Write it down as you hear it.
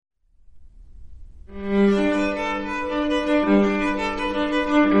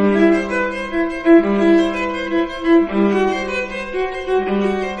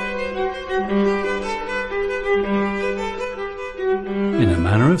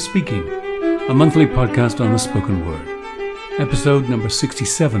Speaking, a monthly podcast on the spoken word. Episode number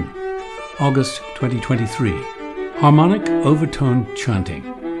 67, August 2023. Harmonic, Overtone, Chanting.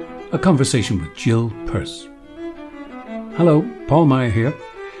 A conversation with Jill Peirce. Hello, Paul Meyer here.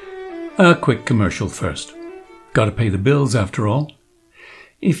 A quick commercial first. Gotta pay the bills after all.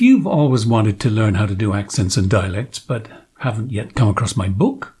 If you've always wanted to learn how to do accents and dialects, but haven't yet come across my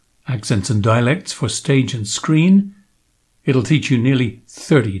book, Accents and Dialects for Stage and Screen, it'll teach you nearly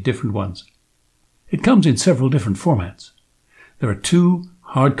 30 different ones. It comes in several different formats. There are 2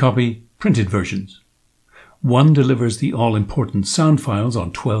 hard copy printed versions. One delivers the all-important sound files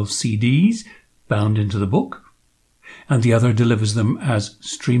on 12 CDs bound into the book, and the other delivers them as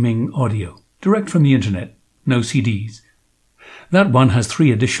streaming audio, direct from the internet, no CDs. That one has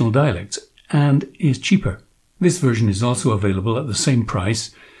 3 additional dialects and is cheaper. This version is also available at the same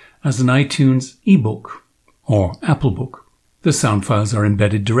price as an iTunes ebook or Apple book. The sound files are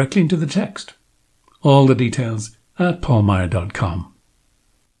embedded directly into the text. All the details at paulmeyer.com.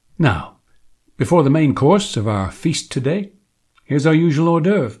 Now, before the main course of our feast today, here's our usual hors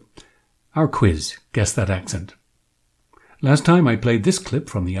d'oeuvre, our quiz, Guess That Accent. Last time I played this clip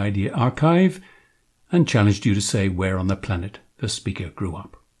from the Idea Archive and challenged you to say where on the planet the speaker grew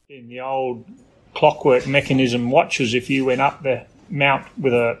up. In the old clockwork mechanism watches, if you went up the mount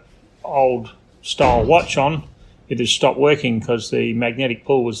with a old style watch on, it had stopped working because the magnetic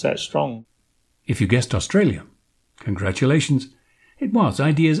pull was that strong. If you guessed Australia, congratulations. It was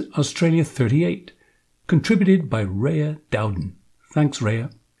Ideas Australia 38, contributed by Rhea Dowden. Thanks, Rhea.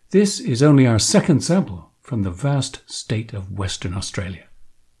 This is only our second sample from the vast state of Western Australia.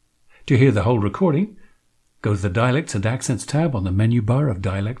 To hear the whole recording, go to the Dialects and Accents tab on the menu bar of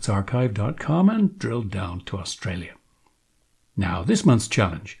dialectsarchive.com and drill down to Australia. Now, this month's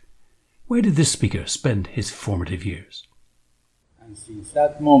challenge. Where did this speaker spend his formative years? And since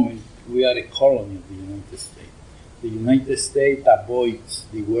that moment, we are a colony of the United States. The United States avoids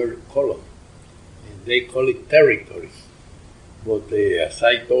the word colony. They call it territories. But as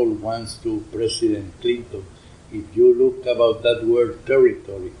I told once to President Clinton, if you look about that word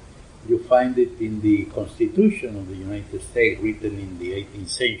territory, you find it in the Constitution of the United States, written in the 18th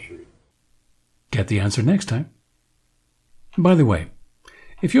century. Get the answer next time. By the way,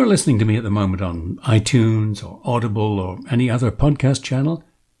 if you're listening to me at the moment on iTunes or Audible or any other podcast channel,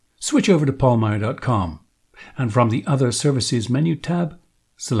 switch over to paulmeyer.com and from the Other Services menu tab,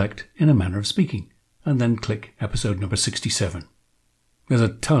 select In a Manner of Speaking and then click episode number 67. There's a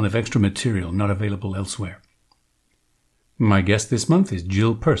ton of extra material not available elsewhere. My guest this month is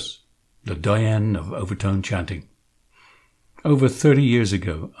Jill Peirce, the Diane of Overtone Chanting. Over 30 years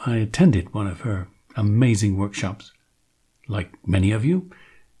ago, I attended one of her amazing workshops. Like many of you,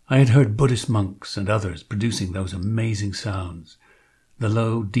 I had heard Buddhist monks and others producing those amazing sounds, the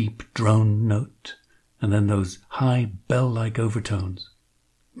low, deep drone note, and then those high bell-like overtones.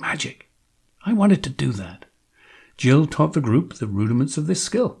 Magic. I wanted to do that. Jill taught the group the rudiments of this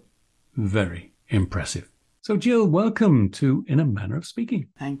skill. Very impressive. So Jill, welcome to In a Manner of Speaking.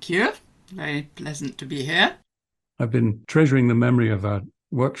 Thank you. Very pleasant to be here. I've been treasuring the memory of our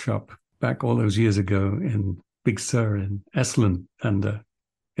workshop back all those years ago in Big Sur in Esalen, and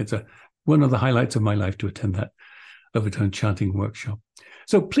it's one of the highlights of my life to attend that Overtone Chanting workshop.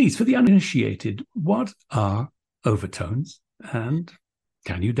 So please, for the uninitiated, what are overtones and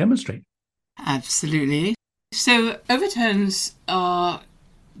can you demonstrate? Absolutely. So overtones are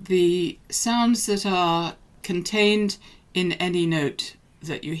the sounds that are contained in any note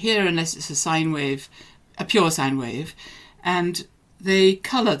that you hear, unless it's a sine wave, a pure sine wave, and they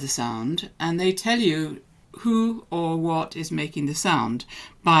colour the sound and they tell you who or what is making the sound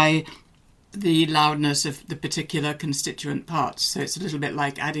by the loudness of the particular constituent parts. So it's a little bit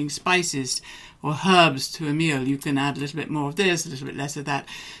like adding spices or herbs to a meal. You can add a little bit more of this, a little bit less of that.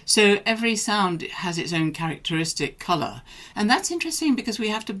 So every sound has its own characteristic colour. And that's interesting because we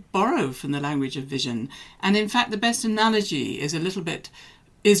have to borrow from the language of vision. And in fact, the best analogy is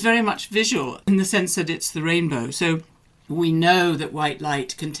very much visual in the sense that it's the rainbow. So we know that white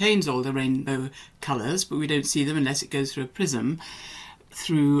light contains all the rainbow colours, but we don't see them unless it goes through a prism,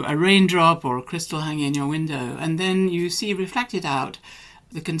 through a raindrop or a crystal hanging in your window. And then you see reflected out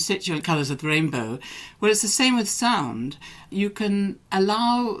the constituent colours of the rainbow. Well, it's the same with sound. You can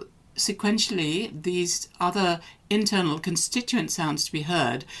allow sequentially these other internal constituent sounds to be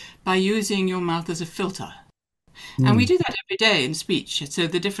heard by using your mouth as a filter. And we do that every day in speech. So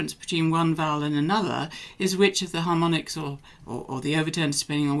the difference between one vowel and another is which of the harmonics or the overtones,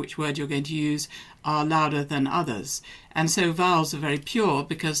 depending on which word you're going to use, are louder than others. And so vowels are very pure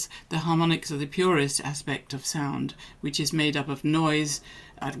because the harmonics are the purest aspect of sound, which is made up of noise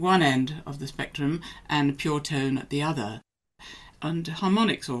at one end of the spectrum and pure tone at the other. And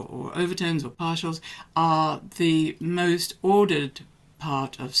harmonics or overtones or partials are the most ordered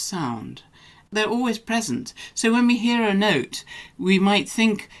part of sound. They're always present. So when we hear a note, we might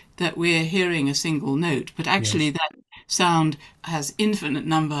think that we're hearing a single note, but actually that sound has infinite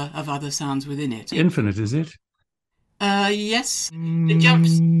number of other sounds within it. Infinite, is it? Yes. It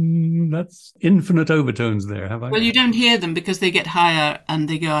jumps. That's infinite overtones there, have I? Well, you don't hear them because they get higher and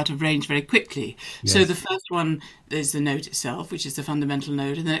they go out of range very quickly. Yes. So the first one is the note itself, which is the fundamental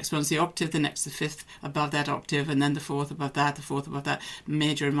note, and the next one's the octave, the next the fifth above that octave, and then the fourth above that, the fourth above that,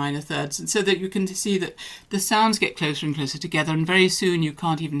 major and minor thirds. And so that you can see that the sounds get closer and closer together, and very soon you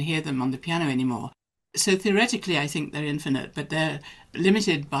can't even hear them on the piano anymore. So theoretically, I think they're infinite, but they're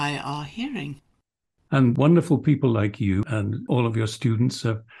limited by our hearing. And wonderful people like you and all of your students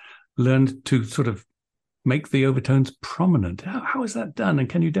have learned to sort of make the overtones prominent. How is that done? And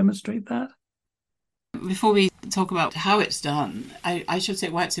can you demonstrate that? Before we talk about how it's done, I should say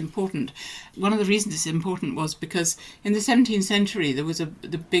why it's important. One of the reasons it's important was because in the 17th century there was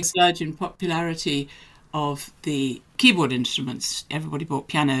the big surge in popularity of the keyboard instruments. Everybody bought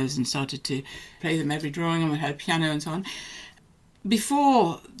pianos and started to play them. Every drawing room had a piano and so on.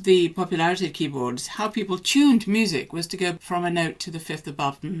 Before the popularity of keyboards, how people tuned music was to go from a note to the fifth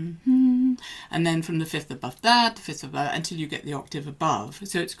above, and then from the fifth above that, the fifth above, until you get the octave above.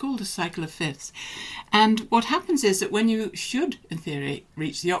 So it's called a cycle of fifths. And what happens is that when you should, in theory,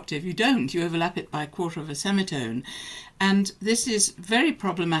 reach the octave, you don't. You overlap it by a quarter of a semitone. And this is very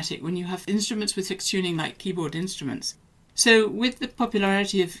problematic when you have instruments with fixed tuning like keyboard instruments. So with the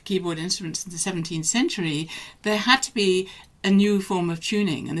popularity of keyboard instruments in the 17th century, there had to be a new form of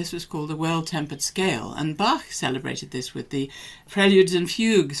tuning, and this was called the well-tempered scale. And Bach celebrated this with the preludes and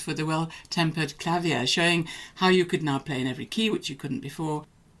fugues for the well-tempered clavier, showing how you could now play in every key, which you couldn't before.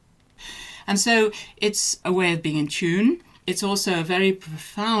 And so it's a way of being in tune. It's also a very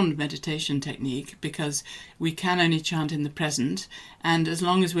profound meditation technique because we can only chant in the present, and as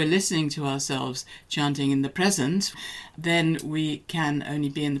long as we're listening to ourselves chanting in the present, then we can only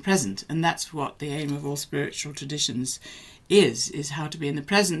be in the present. And that's what the aim of all spiritual traditions is how to be in the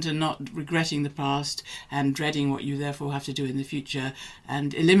present and not regretting the past and dreading what you therefore have to do in the future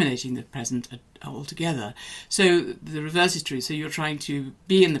and eliminating the present altogether. So the reverse is true. So you're trying to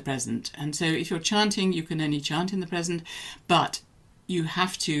be in the present. And so if you're chanting, you can only chant in the present, but you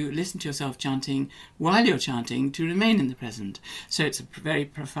have to listen to yourself chanting while you're chanting to remain in the present. So it's a very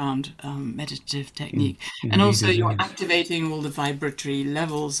profound meditative technique. And also you're activating all the vibratory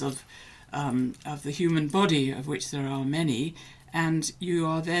levels of the human body, of which there are many, and you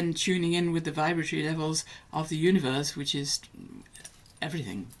are then tuning in with the vibratory levels of the universe, which is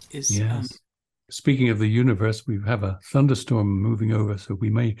everything. Yes. Speaking of the universe, we have a thunderstorm moving over, so we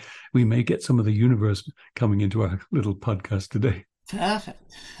may get some of the universe coming into our little podcast today. Perfect.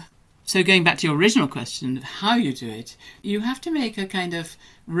 So going back to your original question of how you do it, you have to make a kind of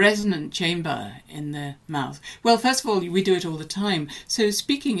resonant chamber in the mouth. Well, first of all, we do it all the time. So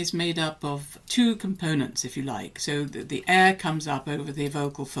speaking is made up of two components, if you like. So the air comes up over the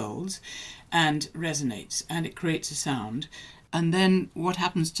vocal folds and resonates, and it creates a sound. And then what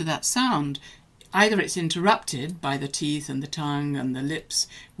happens to that sound? Either it's interrupted by the teeth and the tongue and the lips,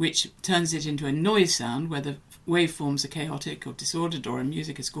 which turns it into a noise sound, where the waveforms are chaotic or disordered, or in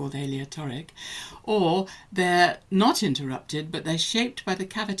music is called aleatoric, or they're not interrupted, but they're shaped by the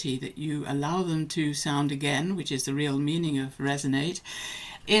cavity that you allow them to sound again, which is the real meaning of resonate,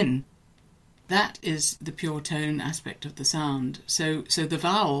 in. That is the pure tone aspect of the sound. So the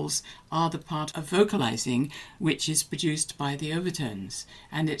vowels are the part of vocalizing which is produced by the overtones,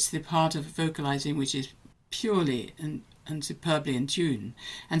 and it's the part of vocalizing which is purely and superbly in tune.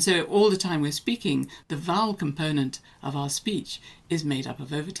 And so all the time we're speaking, the vowel component of our speech is made up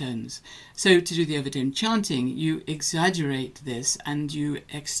of overtones. So to do the overtone chanting, you exaggerate this and you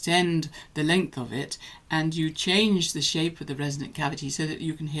extend the length of it and you change the shape of the resonant cavity so that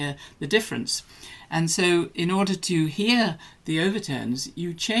you can hear the difference. And so in order to hear the overtones,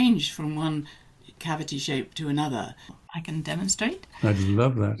 you change from one cavity shape to another. I can demonstrate. I'd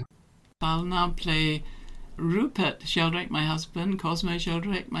love that. I'll now play Rupert Sheldrake, my husband, Cosmo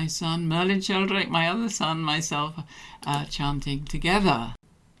Sheldrake, my son, Merlin Sheldrake, my other son, myself, chanting together.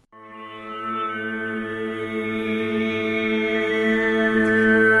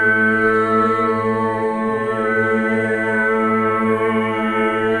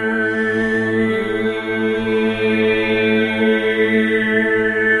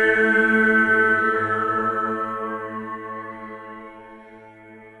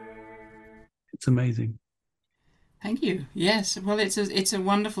 Yes, well, it's a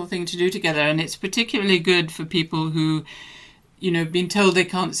wonderful thing to do together, and it's particularly good for people who, been told they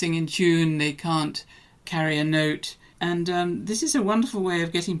can't sing in tune, they can't carry a note, and this is a wonderful way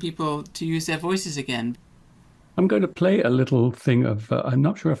of getting people to use their voices again. I'm going to play a little thing of, I'm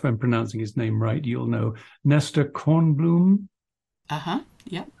not sure if I'm pronouncing his name right. You'll know Nestor Kornblum.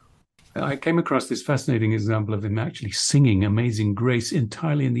 Yeah. I came across this fascinating example of him actually singing Amazing Grace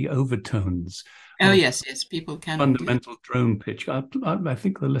entirely in the overtones. Oh, yes, people can. Fundamental drone pitch. I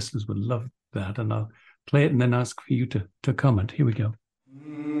think the listeners would love that, and I'll play it and then ask for you to comment. Here we go.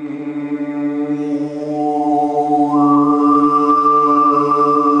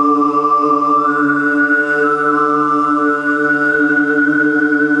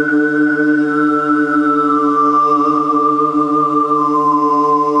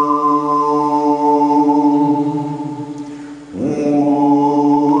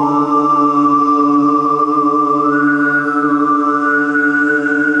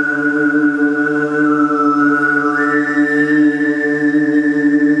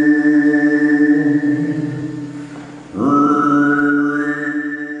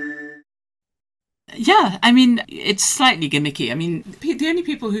 Yeah, I mean, it's slightly gimmicky. I mean, the only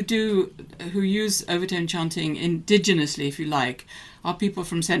people who use overtone chanting indigenously, if you like, are people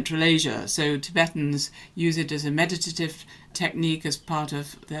from Central Asia. So Tibetans use it as a meditative technique as part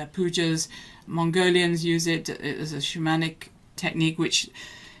of their pujas. Mongolians use it as a shamanic technique, which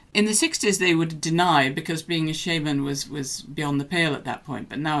in the 60s they would deny because being a shaman was beyond the pale at that point.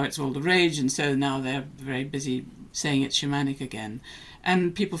 But now it's all the rage, and so now they're very busy saying it's shamanic again.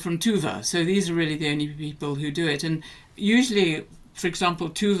 And people from Tuva. So these are really the only people who do it. And usually, for example,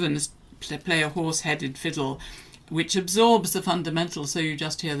 Tuvans play a horse-headed fiddle, which absorbs the fundamentals, so you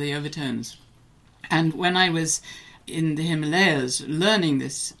just hear the overtones. And when I was in the Himalayas learning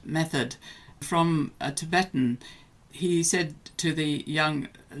this method from a Tibetan, he said to the young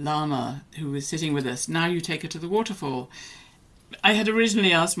Lama who was sitting with us, "Now you take her to the waterfall." I had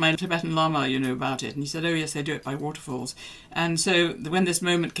originally asked my Tibetan Lama, about it, and he said, "Oh yes, they do it by waterfalls." And so when this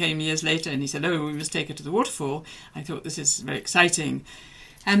moment came years later and he said, "Oh, we must take her to the waterfall," I thought, this is very exciting.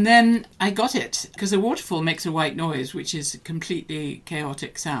 And then I got it, because a waterfall makes a white noise, which is a completely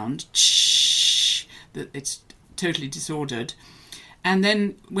chaotic sound. Shh, that it's totally disordered. And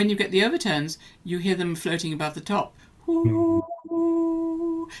then when you get the overtones, you hear them floating above the top.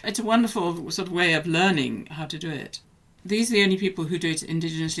 It's a wonderful sort of way of learning how to do it. These are the only people who do it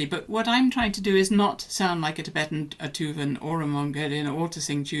indigenously, but what I'm trying to do is not sound like a Tibetan, a Tuvan, or a Mongolian, or to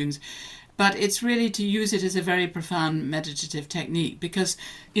sing tunes, but it's really to use it as a very profound meditative technique, because,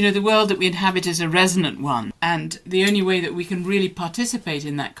 the world that we inhabit is a resonant one, and the only way that we can really participate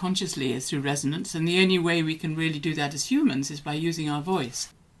in that consciously is through resonance, and the only way we can really do that as humans is by using our voice.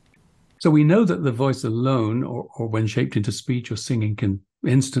 So we know that the voice alone, or when shaped into speech or singing, can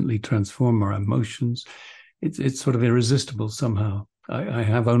instantly transform our emotions. It's sort of irresistible somehow. I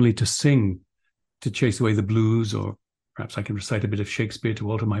have only to sing to chase away the blues, or perhaps I can recite a bit of Shakespeare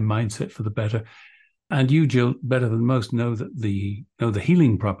to alter my mindset for the better. And you, Jill, better than most, know the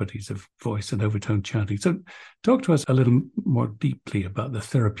healing properties of voice and overtone chanting. So talk to us a little more deeply about the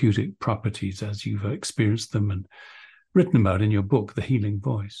therapeutic properties as you've experienced them and written about in your book, The Healing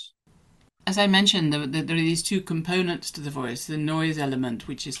Voice. As I mentioned, there are these two components to the voice, the noise element,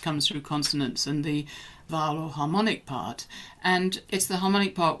 which comes through consonants, and the vowel or harmonic part. And it's the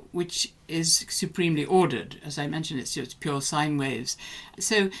harmonic part which is supremely ordered. As I mentioned, it's just pure sine waves.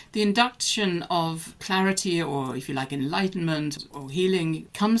 So the induction of clarity, or if you like, enlightenment or healing,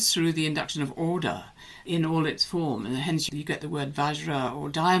 comes through the induction of order in all its form, and hence you get the word Vajra or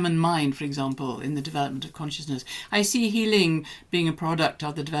diamond mind, for example, in the development of consciousness. I see healing being a product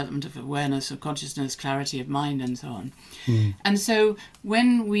of the development of awareness of consciousness, clarity of mind, and so on. And so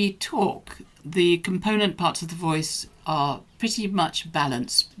when we talk, the component parts of the voice are pretty much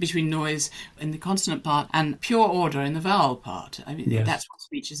balanced between noise in the consonant part and pure order in the vowel part. I mean, yes. That's what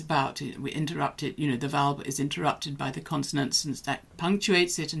speech is about. We interrupt it, the vowel is interrupted by the consonants, and that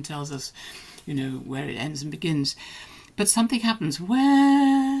punctuates it and tells us where it ends and begins. But something happens when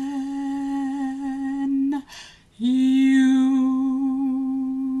you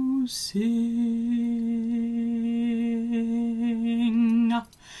sing.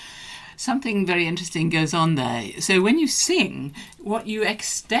 Something very interesting goes on there. So when you sing, what you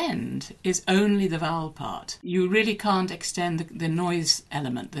extend is only the vowel part. You really can't extend the noise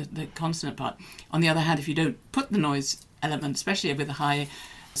element, the consonant part. On the other hand, if you don't put the noise element, especially with a high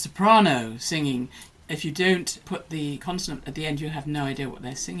soprano singing, if you don't put the consonant at the end, you have no idea what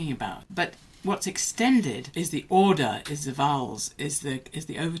they're singing about. But what's extended is the order, is the vowels, is the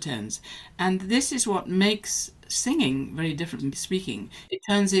overtones. And this is what makes singing, very different from speaking. It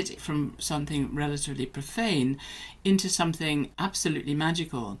turns it from something relatively profane into something absolutely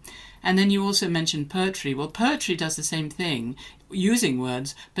magical. And then you also mentioned poetry. Well, poetry does the same thing, using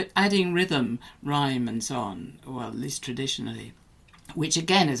words, but adding rhythm, rhyme, and so on, well, at least traditionally, which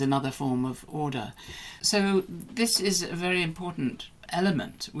again is another form of order. So this is a very important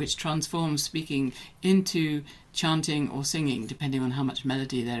element which transforms speaking into chanting or singing, depending on how much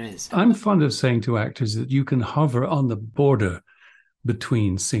melody there is. I'm fond of saying to actors that you can hover on the border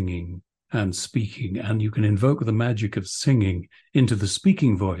between singing and speaking, and you can invoke the magic of singing into the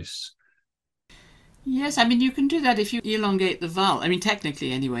speaking voice. Yes, I mean, you can do that if you elongate the vowel. I mean,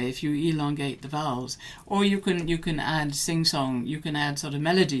 technically anyway, if you elongate the vowels. Or you can add sing-song, you can add sort of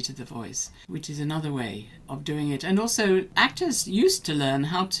melody to the voice, which is another way of doing it. And also, actors used to learn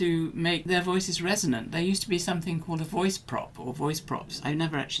how to make their voices resonant. There used to be something called a voice prop or voice props. I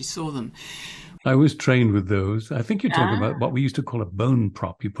never actually saw them. I was trained with those. I think you're talking about what we used to call a bone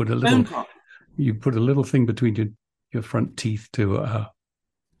prop. You put a little thing between your front teeth to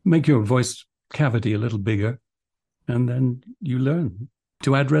make your voice cavity a little bigger, and then you learn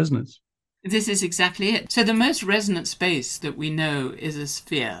to add resonance. This is exactly it. So the most resonant space that we know is a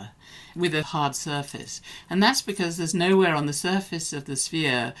sphere with a hard surface. And that's because there's nowhere on the surface of the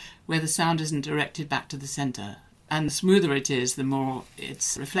sphere where the sound isn't directed back to the center. And the smoother it is, the more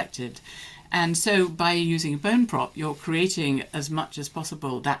it's reflected. And so by using a bone prop, you're creating as much as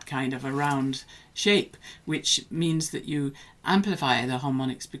possible that kind of a round shape, which means that you amplify the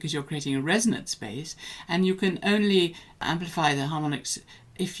harmonics because you're creating a resonant space, and you can only amplify the harmonics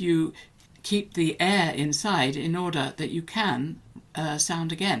if you keep the air inside in order that you can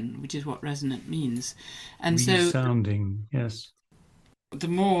sound again, which is what resonant means. And resounding, yes. The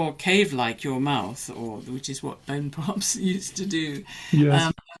more cave-like your mouth, which is what bone props used to do,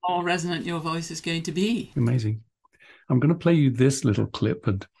 yes. The more resonant your voice is going to be. Amazing. I'm going to play you this little clip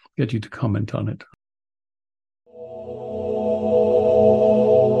and get you to comment on it.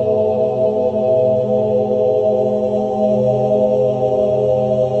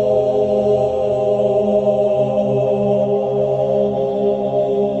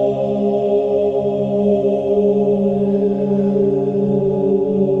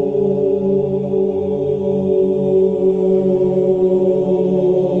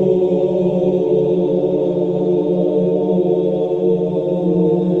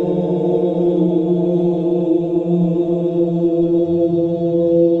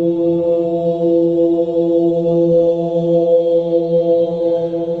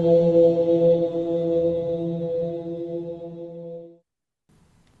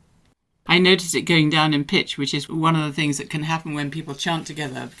 I noticed it going down in pitch, which is one of the things that can happen when people chant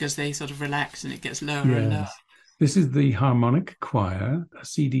together because they sort of relax and it gets lower and lower. This is the Harmonic Choir, a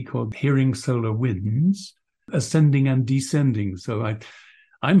CD called Hearing Solar Winds, Ascending and Descending. So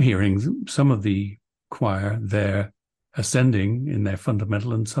I'm hearing some of the choir there ascending in their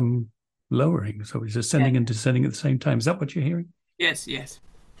fundamental and some lowering. So it's ascending and descending at the same time. Is that what you're hearing? Yes.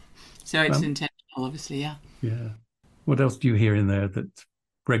 So it's intentional, obviously, yeah. Yeah. What else do you hear in there that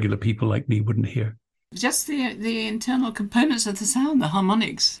regular people like me wouldn't hear? Just the internal components of the sound, the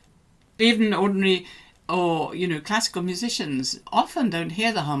harmonics. Even ordinary or, classical musicians often don't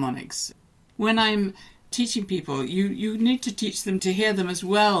hear the harmonics. When I'm teaching people, you need to teach them to hear them as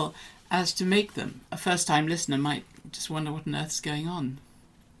well as to make them. A first-time listener might just wonder what on earth is going on.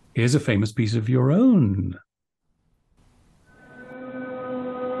 Here's a famous piece of your own.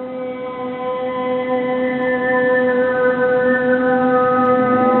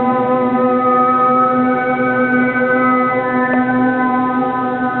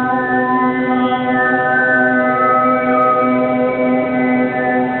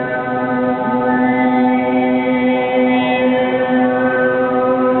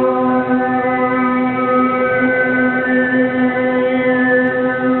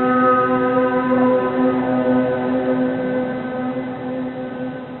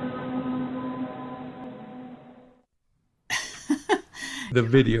 The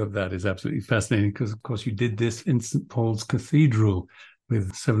video of that is absolutely fascinating because, of course, you did this in St. Paul's Cathedral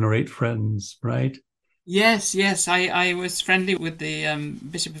with 7 or 8 friends, right? Yes. I was friendly with the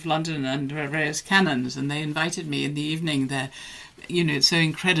Bishop of London and various canons, and they invited me in the evening there. It's so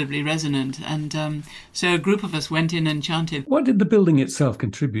incredibly resonant. And so a group of us went in and chanted. What did the building itself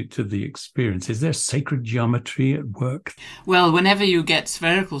contribute to the experience? Is there sacred geometry at work? Well, whenever you get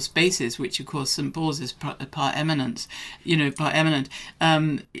spherical spaces, which of course St. Paul's is par eminent,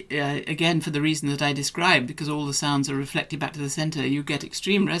 again for the reason that I described, because all the sounds are reflected back to the centre, you get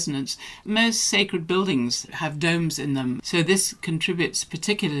extreme resonance. Most sacred buildings have domes in them, so this contributes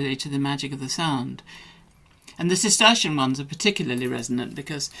particularly to the magic of the sound. And the Cistercian ones are particularly resonant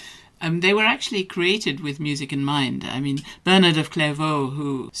because they were actually created with music in mind. I mean, Bernard of Clairvaux,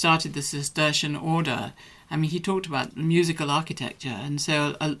 who started the Cistercian order, I mean, he talked about musical architecture. And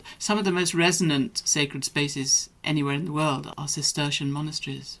so some of the most resonant sacred spaces anywhere in the world are Cistercian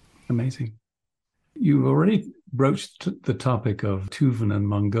monasteries. Amazing. You've already broached the topic of Tuvan and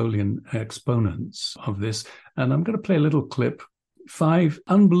Mongolian exponents of this, and I'm going to play a little clip. 5,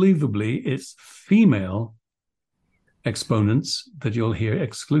 unbelievably, it's female exponents that you'll hear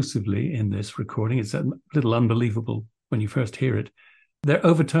exclusively in this recording. It's a little unbelievable when you first hear it. They're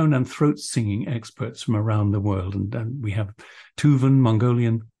overtone and throat singing experts from around the world, and we have Tuvan,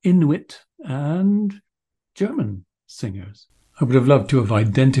 Mongolian, Inuit, and German singers. I would have loved to have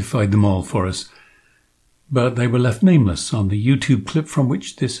identified them all for us, but they were left nameless on the YouTube clip from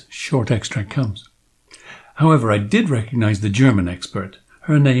which this short extract comes. However, I did recognize the German expert.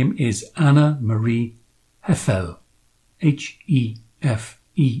 Her name is Anna Marie Heffel, Heffele.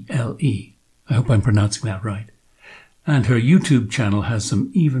 I hope I'm pronouncing that right. And her YouTube channel has some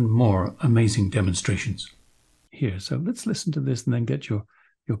even more amazing demonstrations. Here, so let's listen to this and then get your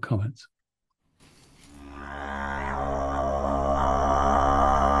comments.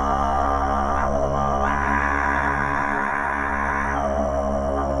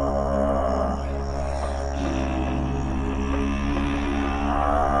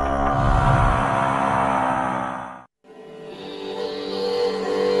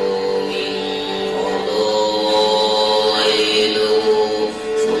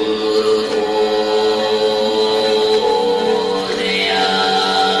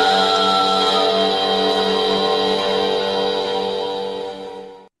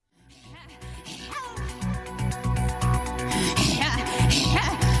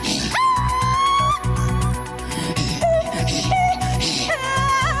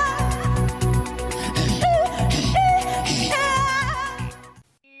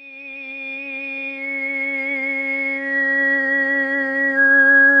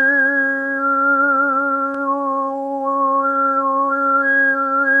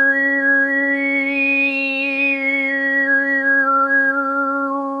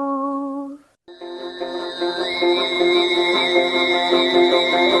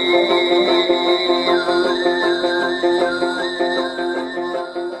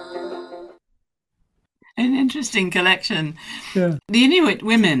 Interesting collection. Yeah. The Inuit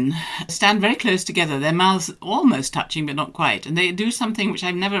women stand very close together, their mouths almost touching but not quite, and they do something which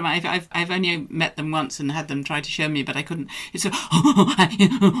I've only met them once and had them try to show me, but I couldn't. It's a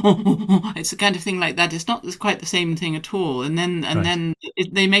kind of thing like that. It's not quite the same thing at all, and then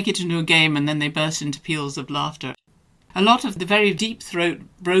they make it into a game, and then they burst into peals of laughter. A lot of the very deep throat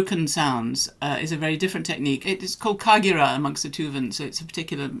broken sounds is a very different technique. It is called kagira amongst the Tuvan, so it's a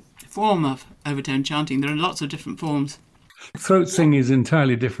particular form of overtone chanting. There are lots of different forms. Throat singing is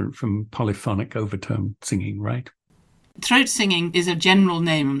entirely different from polyphonic overtone singing, right? Throat singing is a general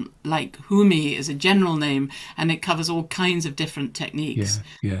name, like humi is a general name, and it covers all kinds of different techniques,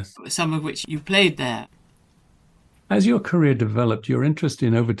 yes. Some of which you played there. As your career developed, your interest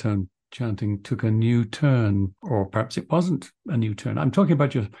in overtone chanting took a new turn, or perhaps it wasn't a new turn. I'm talking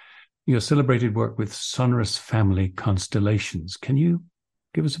about your celebrated work with sonorous family constellations. Can you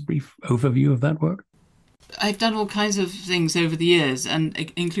give us a brief overview of that work? I've done all kinds of things over the years,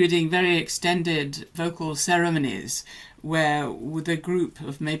 and including very extended vocal ceremonies where the group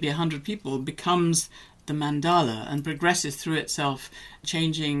of maybe 100 people becomes the mandala and progresses through itself,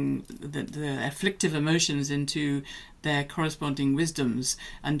 changing the afflictive emotions into their corresponding wisdoms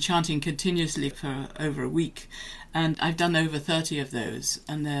and chanting continuously for over a week. And I've done over 30 of those,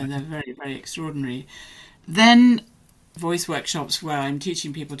 and they're very, very extraordinary. Then voice workshops where I'm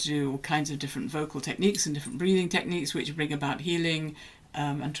teaching people to do all kinds of different vocal techniques and different breathing techniques which bring about healing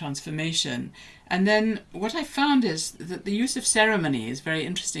and transformation. And then what I found is that the use of ceremony is very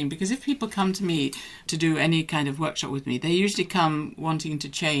interesting, because if people come to me to do any kind of workshop with me, they usually come wanting to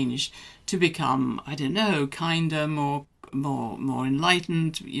change, to become, I don't know, kinder, more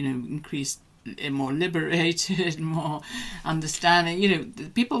enlightened, increased, more liberated, more understanding.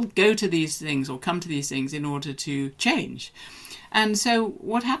 People go to these things or come to these things in order to change. And so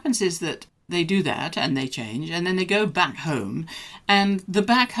what happens is that they do that and they change, and then they go back home, and the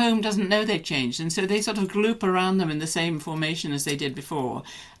back home doesn't know they've changed, and so they sort of gloop around them in the same formation as they did before,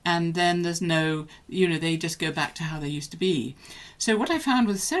 and then there's no, they just go back to how they used to be. So what I found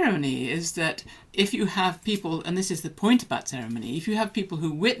with ceremony is that if you have people, and this is the point about ceremony, if you have people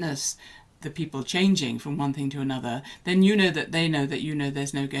who witness the people changing from one thing to another, then you know that they know that you know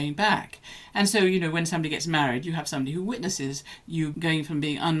there's no going back. And so, when somebody gets married, you have somebody who witnesses you going from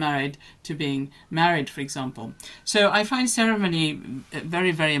being unmarried to being married, for example. So I find ceremony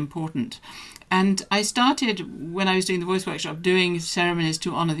very, very important. And I started, when I was doing the voice workshop, doing ceremonies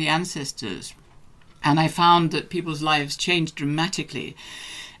to honour the ancestors. And I found that people's lives changed dramatically.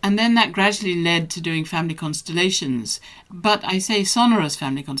 And then that gradually led to doing family constellations. But I say sonorous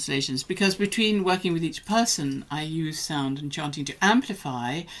family constellations because between working with each person, I use sound and chanting to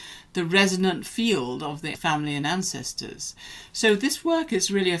amplify the resonant field of the family and ancestors. So this work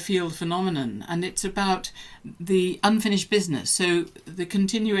is really a field phenomenon, and it's about the unfinished business. So the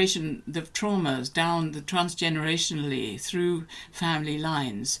continuation of traumas down the transgenerationally through family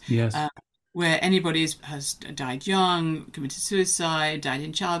lines. Yes. Where anybody has died young, committed suicide, died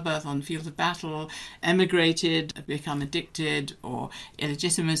in childbirth, on the field of battle, emigrated, become addicted, or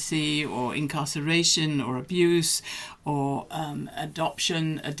illegitimacy, or incarceration, or abuse, or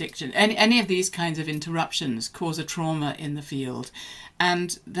adoption, addiction. Any of these kinds of interruptions cause a trauma in the field.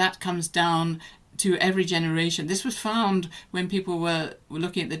 And that comes down to every generation. This was found when people were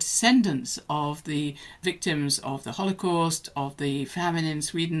looking at the descendants of the victims of the Holocaust, of the famine in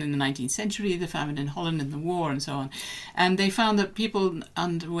Sweden in the 19th century, the famine in Holland in the war, and so on. And they found that people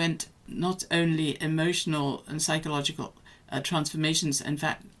underwent not only emotional and psychological transformations, in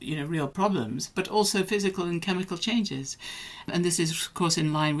fact, real problems, but also physical and chemical changes. And this is, of course,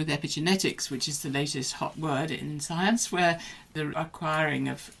 in line with epigenetics, which is the latest hot word in science, where the acquiring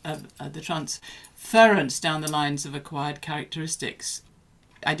of the transference down the lines of acquired characteristics.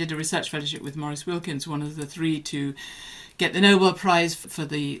 I did a research fellowship with Maurice Wilkins, one of the three to get the Nobel Prize for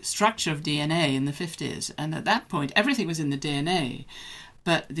the structure of DNA in the 50s. And at that point, everything was in the DNA.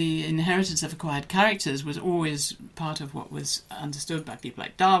 But the inheritance of acquired characters was always part of what was understood by people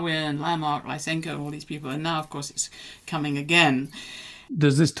like Darwin, Lamarck, Lysenko, all these people. And now, of course, it's coming again.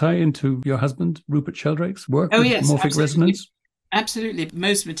 Does this tie into your husband, Rupert Sheldrake's work with yes, morphic absolutely. resonance? Absolutely.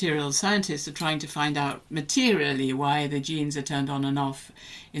 Most material scientists are trying to find out materially why the genes are turned on and off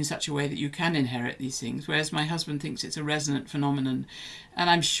in such a way that you can inherit these things, whereas my husband thinks it's a resonant phenomenon,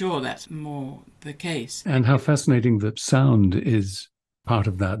 and I'm sure that's more the case. And how fascinating that sound is part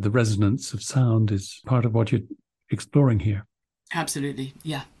of that. The resonance of sound is part of what you're exploring here. Absolutely.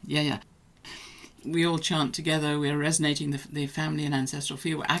 Yeah. We all chant together. We're resonating the family and ancestral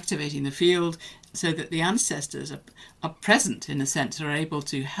field. We're activating the field so that the ancestors are present, in a sense, are able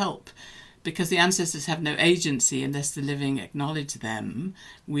to help, because the ancestors have no agency unless the living acknowledge them.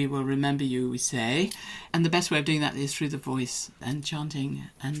 We will remember you, we say. And the best way of doing that is through the voice and chanting.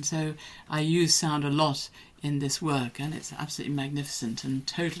 And so I use sound a lot in this work, and it's absolutely magnificent and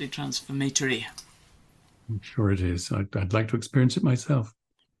totally transformatory. I'm sure it is. I'd like to experience it myself.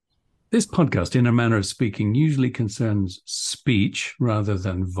 This podcast, In a Manner of Speaking, usually concerns speech rather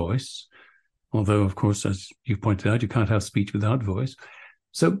than voice. Although, of course, as you pointed out, you can't have speech without voice.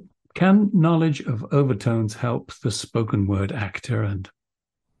 So can knowledge of overtones help the spoken word actor and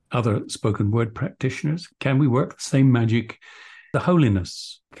other spoken word practitioners? Can we work the same magic, the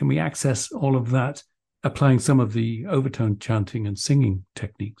holiness? Can we access all of that, applying some of the overtone chanting and singing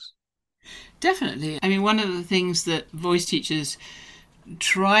techniques? Definitely. I mean, one of the things that voice teachers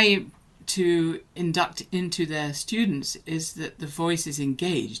try to induct into their students is that the voice is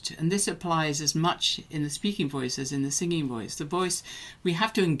engaged. And this applies as much in the speaking voice as in the singing voice. The voice, we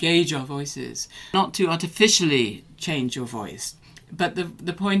have to engage our voices, not to artificially change your voice. But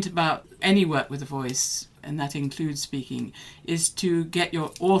the point about any work with a voice, and that includes speaking, is to get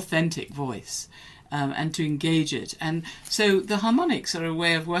your authentic voice. And to engage it. And so the harmonics are a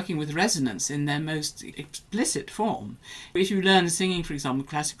way of working with resonance in their most explicit form. If you learn singing, for example,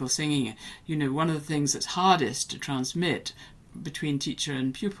 classical singing, one of the things that's hardest to transmit between teacher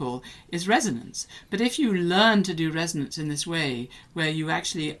and pupil is resonance. But if you learn to do resonance in this way, where you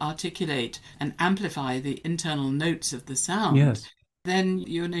actually articulate and amplify the internal notes of the sound, yes, then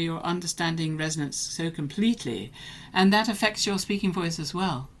you're understanding resonance so completely, and that affects your speaking voice as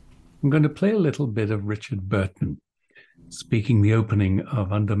well. I'm going to play a little bit of Richard Burton speaking the opening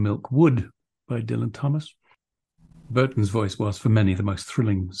of Under Milk Wood by Dylan Thomas. Burton's voice was, for many, the most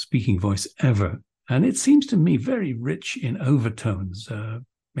thrilling speaking voice ever. And it seems to me very rich in overtones,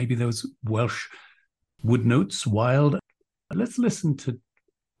 maybe those Welsh wood notes, wild. Let's listen to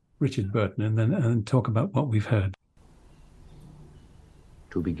Richard Burton and then talk about what we've heard.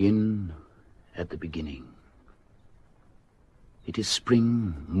 To begin at the beginning. It is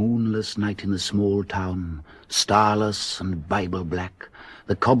spring, moonless night in the small town, starless and Bible black,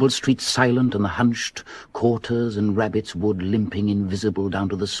 the cobbled streets silent and the hunched quarters and rabbit's wood limping invisible down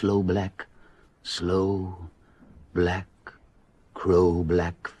to the slow black. Slow, black,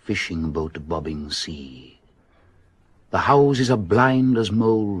 crow-black fishing boat bobbing sea. The houses are blind as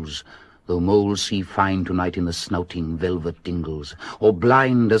moles, though moles see fine tonight in the snouting velvet dingles, or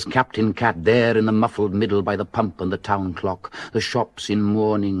blind as Captain Cat there in the muffled middle by the pump and the town clock, the shops in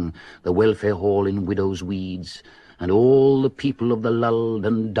mourning, the welfare hall in widow's weeds, and all the people of the lulled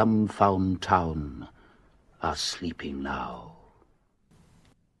and dumbfound town are sleeping now.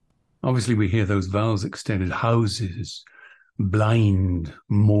 Obviously, we hear those vowels extended: houses, blind,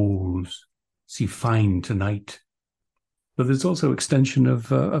 moles, see fine tonight. But there's also extension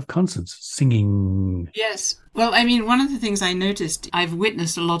of consonants, singing. Yes. Well, I mean, one of the things I noticed, I've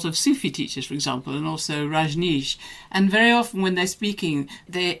witnessed a lot of Sufi teachers, for example, and also Rajneesh, and very often when they're speaking,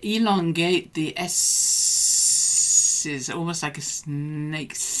 they elongate the S's, almost like a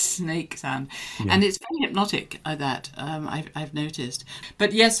snake sound. Yeah. And it's very hypnotic, that I've noticed.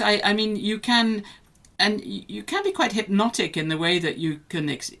 But yes, I mean, you can... And you can be quite hypnotic in the way that you can,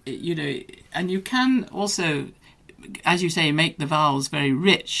 and you can also, as you say, make the vowels very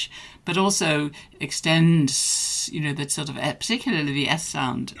rich, but also extend, that sort of, particularly the S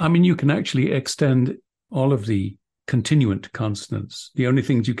sound. I mean, you can actually extend all of the continuant consonants. The only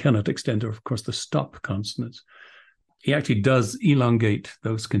things you cannot extend are, of course, the stop consonants. He actually does elongate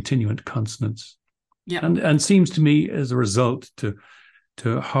those continuant consonants. Yeah. And seems to me, as a result, to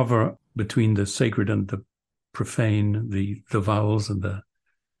hover between the sacred and the profane, the vowels and the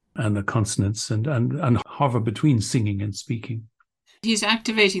consonants, and hover between singing and speaking. He's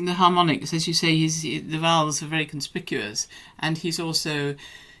activating the harmonics, as you say. The vowels are very conspicuous, and he's also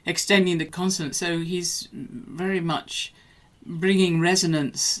extending the consonants. So he's very much bringing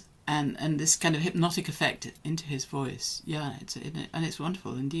resonance and this kind of hypnotic effect into his voice. Yeah, it's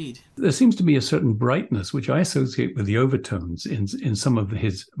wonderful indeed. There seems to be a certain brightness which I associate with the overtones in some of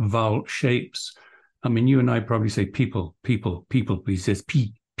his vowel shapes. I mean, you and I probably say people, people, people, but he says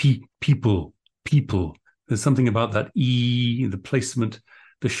people, people. There's something about that E, the placement,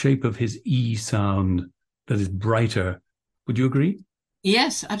 the shape of his E sound that is brighter. Would you agree?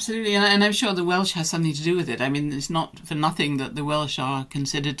 Yes, absolutely. And I'm sure the Welsh has something to do with it. I mean, it's not for nothing that the Welsh are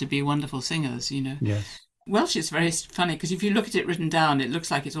considered to be wonderful singers, Yes. Welsh is very funny because if you look at it written down, it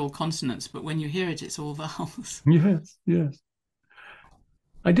looks like it's all consonants, but when you hear it, it's all vowels. Yes, yes.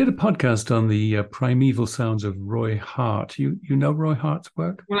 I did a podcast on the primeval sounds of Roy Hart. You know Roy Hart's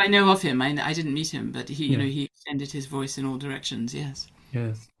work? Well, I know of him. I didn't meet him, but he extended his voice in all directions, yes.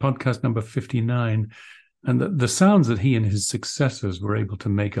 Yes, podcast number 59. And the sounds that he and his successors were able to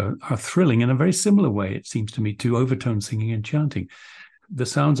make are thrilling in a very similar way, it seems to me, to overtone singing and chanting. The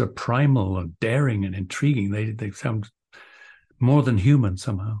sounds are primal and daring and intriguing. They sound more than human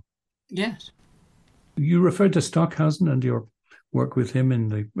somehow. Yes. You referred to Stockhausen and your work with him in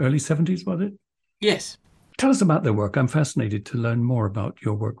the early 70s, was it? Yes. Tell us about their work. I'm fascinated to learn more about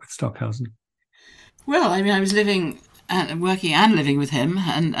your work with Stockhausen. Well, I mean, I was working and living with him,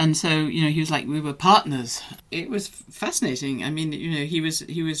 and so he was like, we were partners. It was fascinating. I mean, he was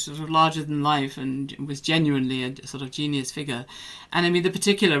sort of larger than life and was genuinely a sort of genius figure. And I mean, the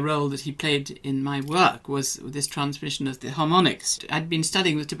particular role that he played in my work was this transmission of the harmonics. I'd been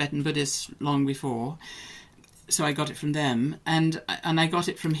studying with Tibetan Buddhists long before, so I got it from them, and I got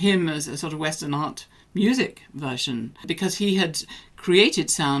it from him as a sort of Western art music version, because he had created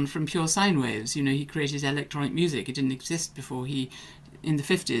sound from pure sine waves. He created electronic music. It didn't exist before in the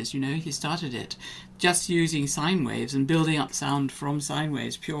 50s, he started it just using sine waves and building up sound from sine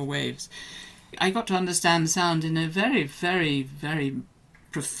waves, pure waves. I got to understand sound in a very, very, very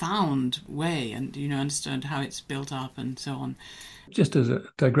profound way, and understand how it's built up and so on. Just as a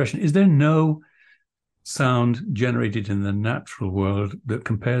digression, is there no sound generated in the natural world that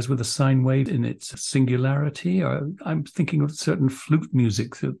compares with a sine wave in its singularity? Or I'm thinking of certain flute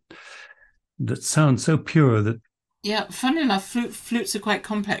music that sounds so pure that... Yeah, funny enough, flutes are quite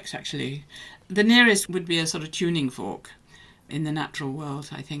complex, actually. The nearest would be a sort of tuning fork in the natural world,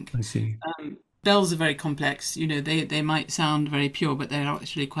 I think. I see. Bells are very complex. They might sound very pure, but they're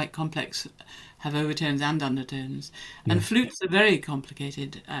actually quite complex, have overtones and undertones. And Yes. flutes are very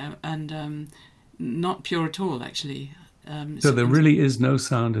complicated and not pure at all, actually. So there really is no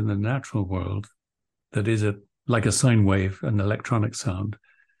sound in the natural world that is like a sine wave, an electronic sound.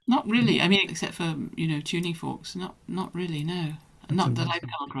 Not really. I mean, except for tuning forks. Not really. No, not that I've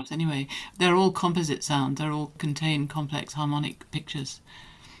come across. Anyway, they're all composite sound. They're all contain complex harmonic pictures.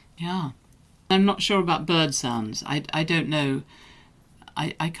 Yeah, I'm not sure about bird sounds. I don't know.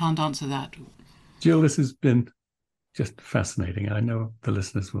 I can't answer that. Jill, this has been just fascinating. I know the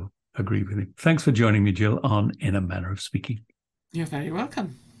listeners will agree with me. Thanks for joining me, Jill, on In a Manner of Speaking. You're very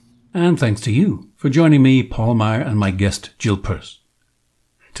welcome. And thanks to you for joining me, Paul Meyer, and my guest, Jill Peirce.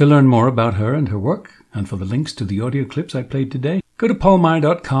 To learn more about her and her work, and for the links to the audio clips I played today, go to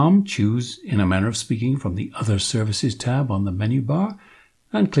paulmeyer.com, choose In a Manner of Speaking from the Other Services tab on the menu bar,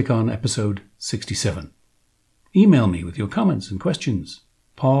 and click on episode 67. Email me with your comments and questions,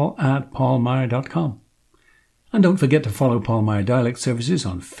 paul@paulmeyer.com. And don't forget to follow Paul Meyer Dialect Services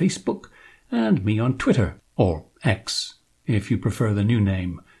on Facebook and me on Twitter, or X, if you prefer the new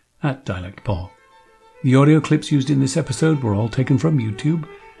name, @DialectPaul. The audio clips used in this episode were all taken from YouTube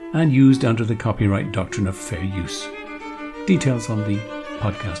and used under the copyright doctrine of fair use. Details on the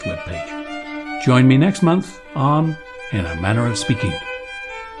podcast webpage. Join me next month on In a Manner of Speaking.